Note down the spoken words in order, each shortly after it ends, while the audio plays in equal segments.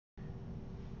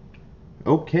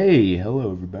Okay,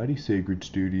 hello everybody, Sacred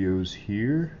Studios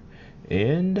here,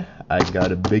 and I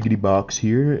got a biggity box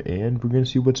here, and we're gonna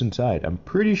see what's inside. I'm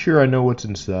pretty sure I know what's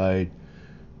inside,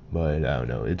 but I don't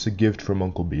know. It's a gift from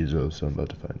Uncle Bezos, so I'm about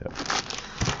to find out.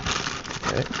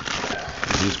 Okay,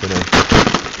 he's gonna.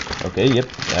 Okay, yep,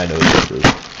 I know what this is.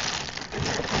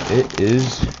 It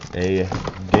is a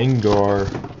Gengar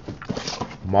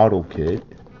model kit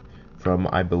from,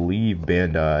 I believe,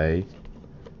 Bandai.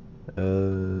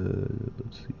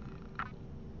 Let's see.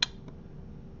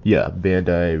 Yeah,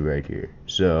 Bandai right here.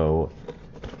 So,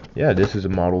 yeah, this is a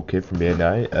model kit from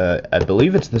Bandai. I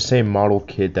believe it's the same model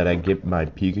kit that I get my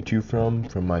Pikachu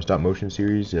from my stop motion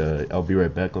series. I'll be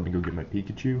right back. Let me go get my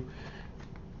Pikachu.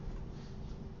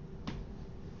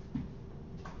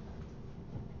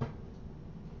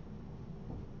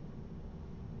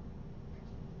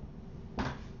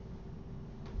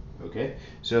 Okay,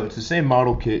 so it's the same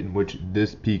model kit in which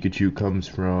this Pikachu comes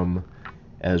from,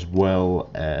 as well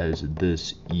as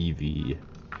this Eevee,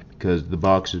 because the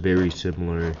box is very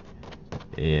similar,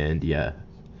 and yeah.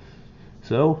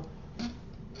 So,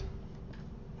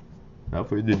 without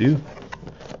further ado,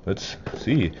 let's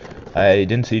see. I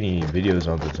didn't see any videos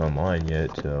on this online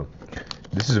yet, so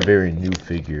this is a very new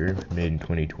figure, made in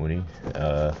 2020,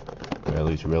 or at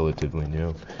least relatively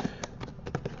new.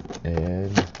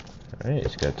 And alright,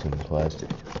 it's got some plastic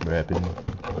wrapping,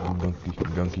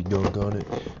 gunky gunk on it.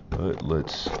 But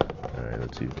let's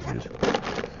see if we can just.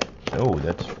 Oh,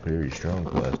 that's very strong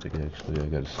plastic. Actually, I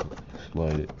gotta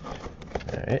slide it.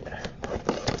 Alright,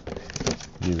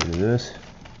 give it this.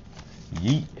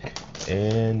 Yeet.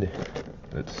 And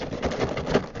let's see.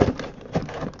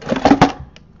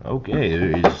 Okay,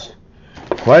 there's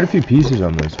quite a few pieces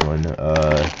on this one.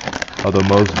 Although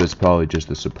most of it's probably just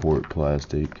the support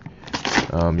plastic.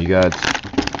 You got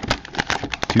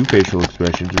two facial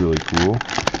expressions, really cool.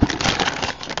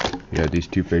 You got these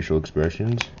two facial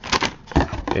expressions,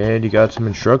 and you got some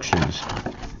instructions.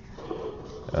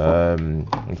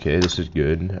 Okay, this is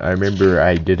good. I remember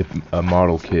I did a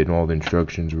model kit and all the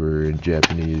instructions were in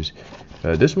Japanese.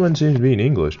 This one seems to be in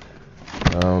English.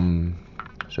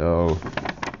 So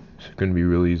it's gonna be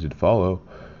really easy to follow.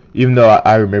 Even though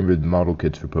I remember the model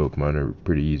kits for Pokemon are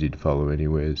pretty easy to follow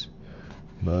anyways.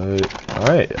 But,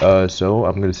 alright, so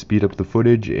I'm going to speed up the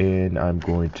footage and I'm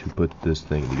going to put this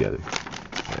thing together.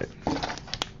 Alright.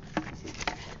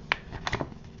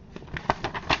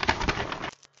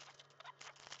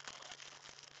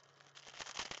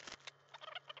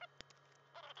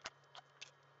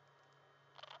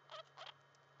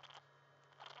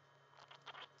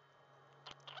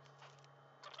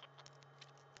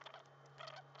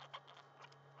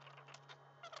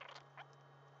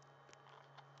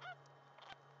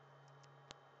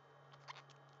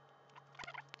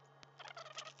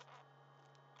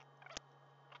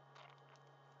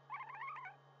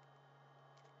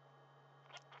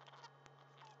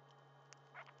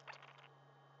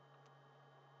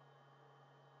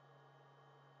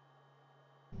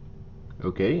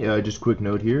 Okay, just a quick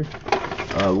note here.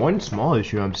 One small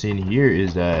issue I'm seeing here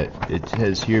is that it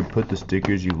says here put the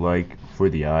stickers you like for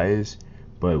the eyes,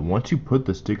 but once you put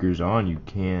the stickers on, you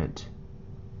can't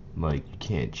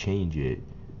change it.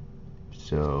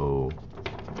 So,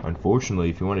 unfortunately,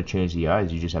 if you want to change the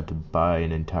eyes, you just have to buy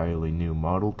an entirely new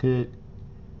model kit,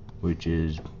 which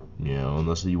is,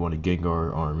 unless you want a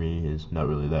Gengar army, is not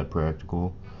really that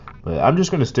practical. But I'm just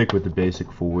going to stick with the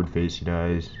basic forward-facing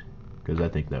eyes, because I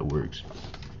think that works.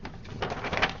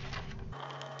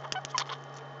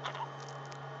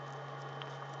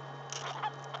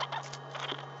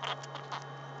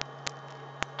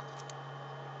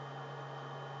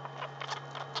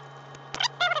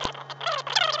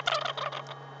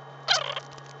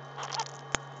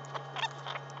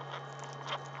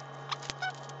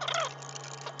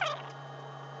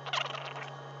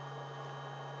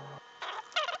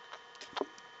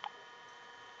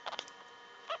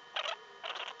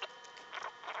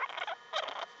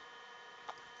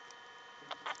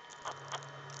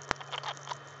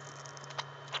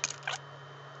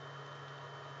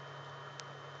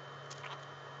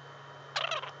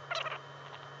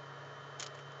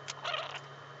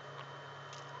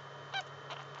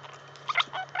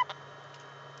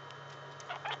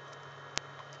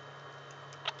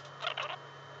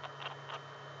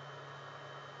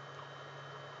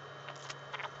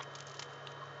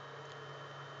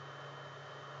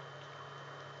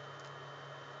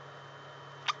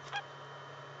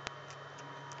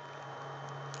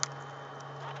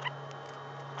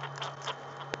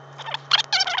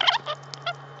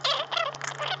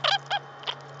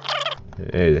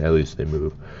 Hey, at least they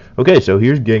move. Okay, so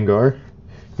here's Gengar.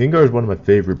 Gengar is one of my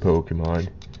favorite Pokemon.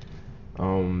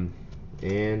 And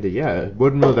yeah, it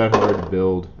wasn't really that hard to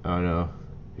build. I don't know.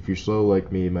 If you're slow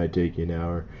like me, it might take you an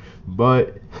hour,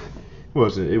 but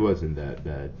it wasn't that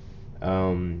bad.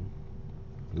 Um,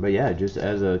 but yeah, just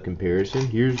as a comparison,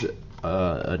 here's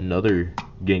another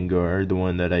Gengar, the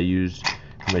one that I used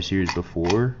in my series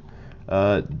before.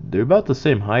 They're about the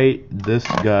same height. This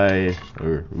guy,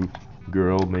 or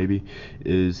girl maybe,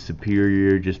 is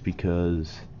superior just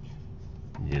because,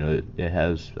 you know, it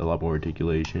has a lot more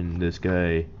articulation. This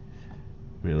guy,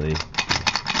 really,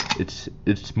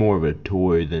 it's more of a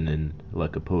toy than in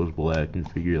like a posable action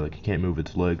figure. Like, it can't move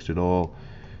its legs at all.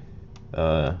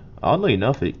 Oddly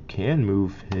enough, it can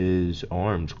move his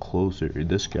arms closer.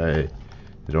 This guy,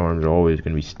 his arms are always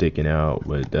going to be sticking out,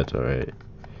 but that's alright.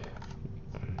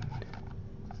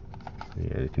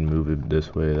 Yeah, it can move it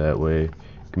this way, that way.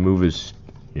 It can move his,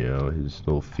 his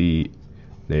little feet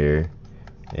there.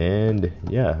 And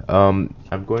yeah, I'm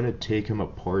going to take him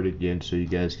apart again so you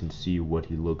guys can see what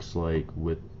he looks like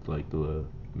with like the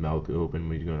mouth open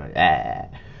when he's going like ah.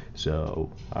 So,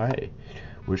 alright,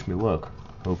 wish me luck.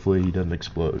 Hopefully he doesn't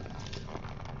explode.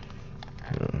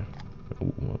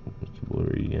 What's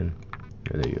blurry again?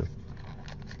 Oh, there you go.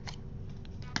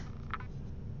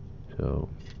 So,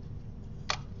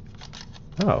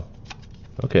 oh,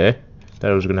 okay.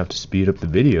 Thought I was gonna have to speed up the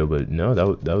video, but no,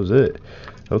 that was it.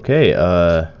 Okay,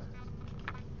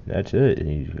 that's it.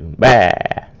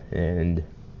 And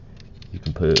you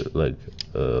can put like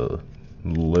a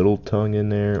little tongue in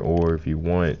there, or if you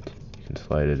want, you can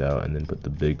slide it out and then put the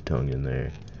big tongue in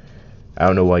there. I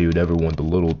don't know why you would ever want the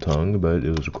little tongue, but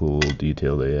it was a cool little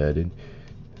detail they added.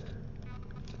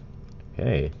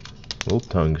 Okay, little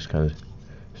tongue's kind of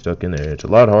stuck in there. It's a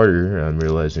lot harder, I'm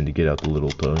realizing, to get out the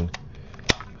little tongue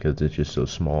because it's just so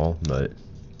small, but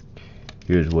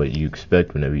here's what you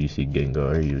expect whenever you see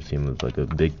Gengar. You see him with like a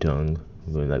big tongue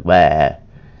going like wah.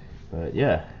 But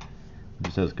yeah,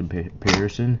 just as a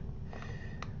comparison,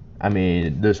 I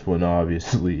mean, this one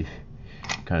obviously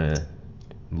kind of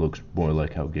looks more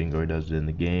like how Gengar does it in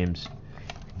the games,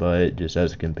 but just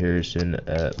as a comparison,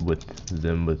 with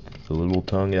them with the little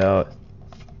tongue out.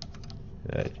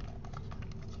 Right.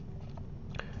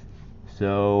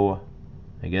 So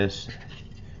I guess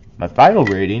my final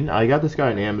rating, I got this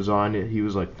guy on Amazon. He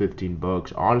was like 15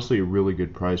 bucks. Honestly, a really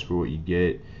good price for what you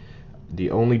get. The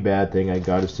only bad thing I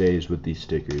gotta say is with these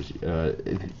stickers.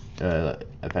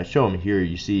 If I show them here,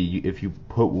 you see, if you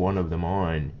put one of them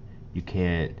on, you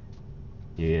can't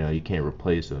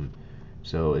replace them.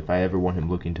 So if I ever want him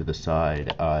looking to the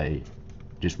side, I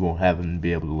just won't have him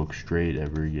be able to look straight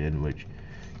ever again, which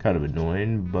is kind of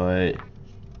annoying, but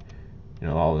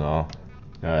all in all,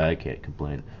 I can't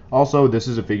complain. Also, this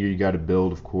is a figure you got to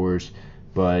build, of course,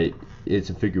 but it's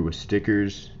a figure with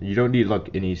stickers. You don't need like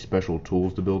any special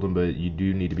tools to build them, but you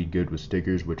do need to be good with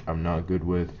stickers, which I'm not good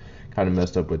with. Kind of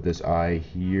messed up with this eye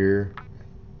here.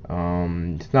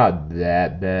 It's not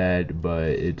that bad, but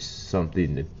it's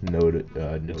something to note.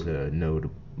 It's a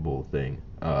notable thing.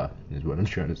 Is what I'm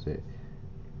trying to say.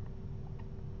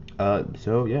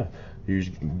 So yeah, here's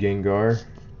Gengar.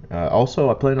 Also,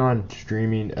 I plan on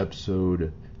streaming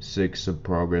episode 6 of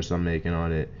progress I'm making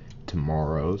on it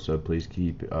tomorrow, so please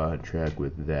keep track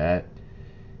with that.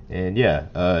 And yeah,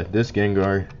 this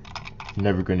Gengar,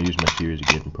 never going to use my series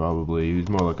again, probably. He's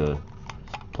more like a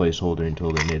placeholder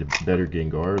until they made a better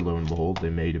Gengar. Lo and behold, they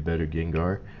made a better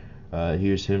Gengar.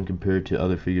 Here's him compared to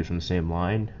other figures from the same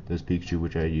line. This Pikachu,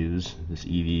 which I use, this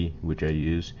Eevee, which I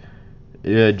use.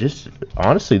 Yeah, just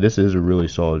honestly, this is a really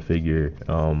solid figure.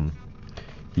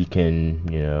 He can,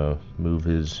 move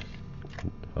his,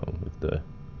 if the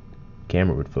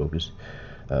camera would focus,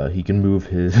 he can move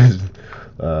his,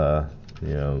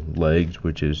 legs,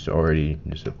 which is already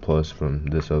just a plus from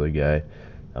this other guy.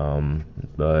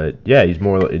 But yeah, he's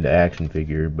more an action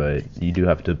figure, but you do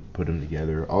have to put him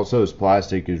together. Also, his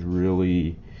plastic is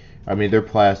really, I mean, their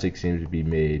plastic seems to be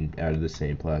made out of the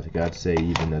same plastic. I'd say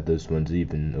even that this one's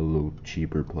even a little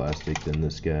cheaper plastic than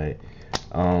this guy.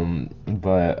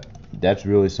 But that's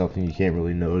really something you can't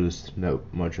really notice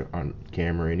much on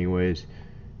camera anyways.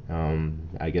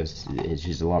 I guess it's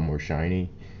just a lot more shiny.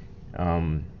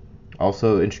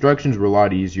 Also, instructions were a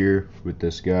lot easier with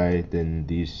this guy than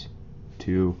these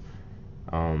two.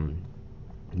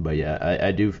 But yeah,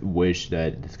 I do wish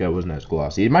that this guy wasn't as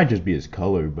glossy. It might just be his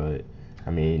color, but I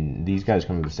mean, these guys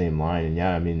come with the same line, and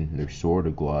yeah, I mean, they're sort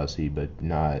of glossy, but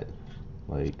not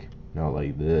like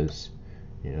this.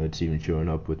 It's even showing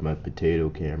up with my potato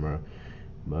camera.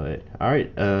 But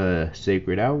alright,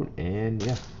 Sacred out, and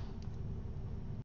yeah.